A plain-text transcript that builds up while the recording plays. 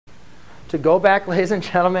to go back, ladies and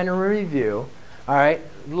gentlemen, and review. All right,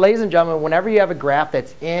 ladies and gentlemen, whenever you have a graph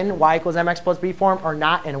that's in y equals mx plus b form or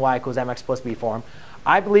not in y equals mx plus b form,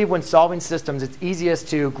 I believe when solving systems, it's easiest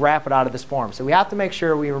to graph it out of this form. So we have to make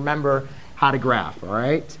sure we remember how to graph, all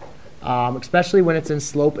right? Especially when it's in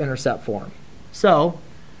slope-intercept form. So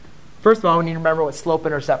first of all, we need to remember what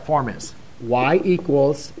slope-intercept form is. Y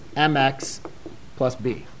equals mx plus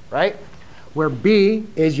b, right? Where b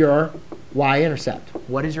is your y-intercept.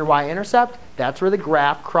 What is your y-intercept? That's where the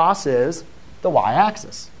graph crosses the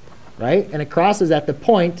y-axis, right? And it crosses at the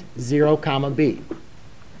point 0, comma b.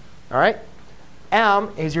 All right?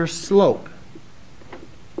 M is your slope,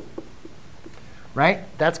 right?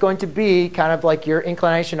 That's going to be kind of like your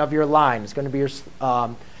inclination of your line. It's going to be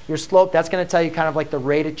your slope. That's going to tell you kind of like the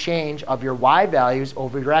rate of change of your y values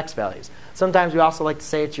over your x values. Sometimes we also like to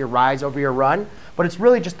say it's your rise over your run, but it's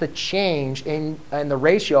really just the change in the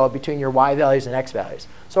ratio between your y values and x values.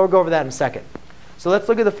 So we'll go over that in a second. So let's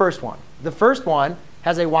look at the first one. The first one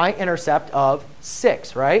has a y-intercept of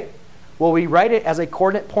 6, right? Well, we write it as a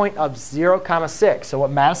coordinate point of 0, comma 6. So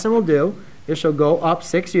what Madison will do is she'll go up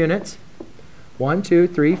 6 units, 1, 2,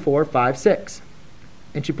 3, 4, 5, 6.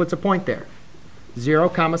 And she puts a point there. 0,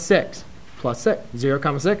 comma 6 plus 6. 0,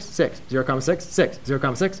 comma 6, 6. 0, comma 6, 6. 0,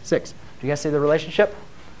 comma 6, 6. Do you guys see the relationship?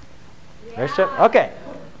 Yeah. Relationship? OK.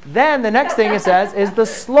 Then the next thing it says is the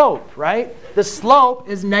slope, right? The slope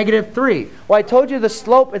is -3. Well, I told you the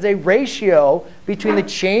slope is a ratio between the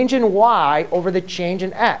change in y over the change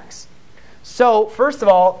in x. So first of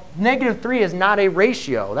all, -3 is not a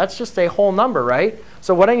ratio. That's just a whole number, right?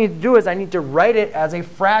 So what I need to do is I need to write it as a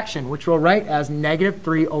fraction, which we'll write as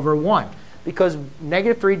 -3 over 1. Because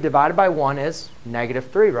 -3 divided by 1 is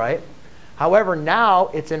 -3, right? However, now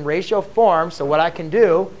it's in ratio form. So what I can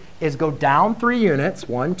do is go down 3 units,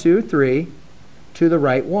 1, 2, 3, to the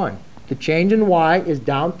right 1. The change in y is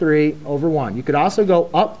down 3 over 1. You could also go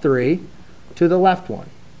up 3 to the left 1.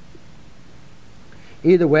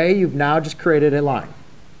 Either way, you've now just created a line.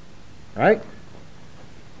 All right?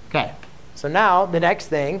 OK. So now the next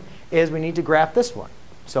thing is we need to graph this one.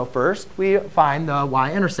 So first, we find the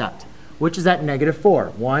y-intercept, which is at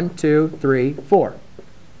 -4. 1, 2, 3, 4.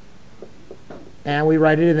 And we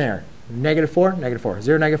write it in there. -4, -4.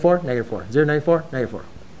 0, -4, -4. 0, -4, -4.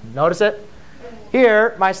 Notice it?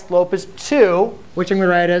 Here, my slope is 2, which I'm going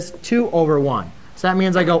to write as 2 over 1. So that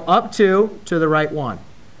means I go up 2 to the right 1.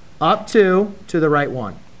 Up 2 to the right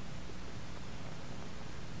 1.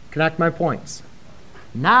 Connect my points.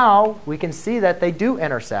 Now we can see that they do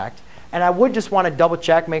intersect. And I would just want to double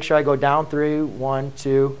check, make sure I go down 3, 1,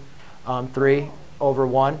 2, 3 over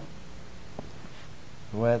 1.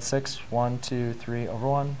 With 6, 1, 2, 3 over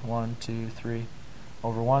 1, 1, 2, 3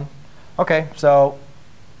 over 1. OK, so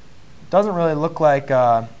it doesn't really look like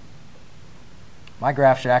my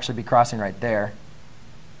graph should actually be crossing right there.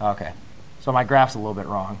 OK, so my graph's a little bit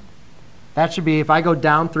wrong. That should be, if I go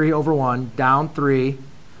down 3 over 1, down 3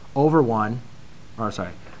 over 1, or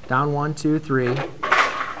sorry, down 1, 2, 3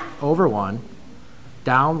 over 1,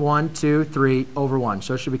 down 1, 2, 3 over 1.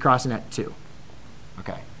 So it should be crossing at 2.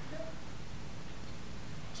 OK.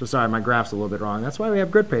 So sorry, my graph's a little bit wrong. That's why we have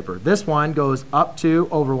grid paper. This one goes up 2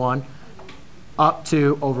 over 1, up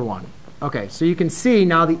 2 over 1. OK, so you can see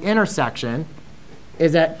now the intersection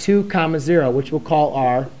is at 2, comma 0, which we'll call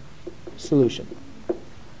our solution.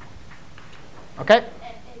 OK?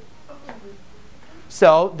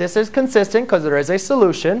 So this is consistent because there is a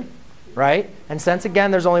solution, right? And since, again,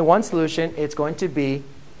 there's only one solution, it's going to be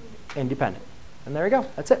independent. And there you go.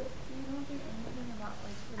 That's it.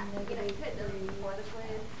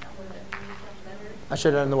 I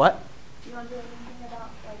should have done the what? You want to do anything about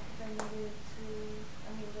like the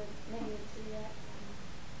 -2x?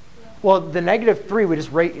 Well, the -3 we just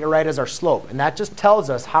write as our slope. And that just tells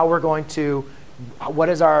us how we're going to, what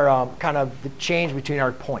is our kind of the change between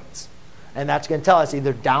our points. And that's going to tell us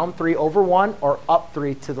either down 3 over 1 or up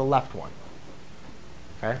 3 to the left 1.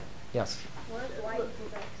 OK? Yes? What if y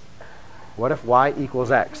equals x? What if y equals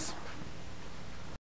x?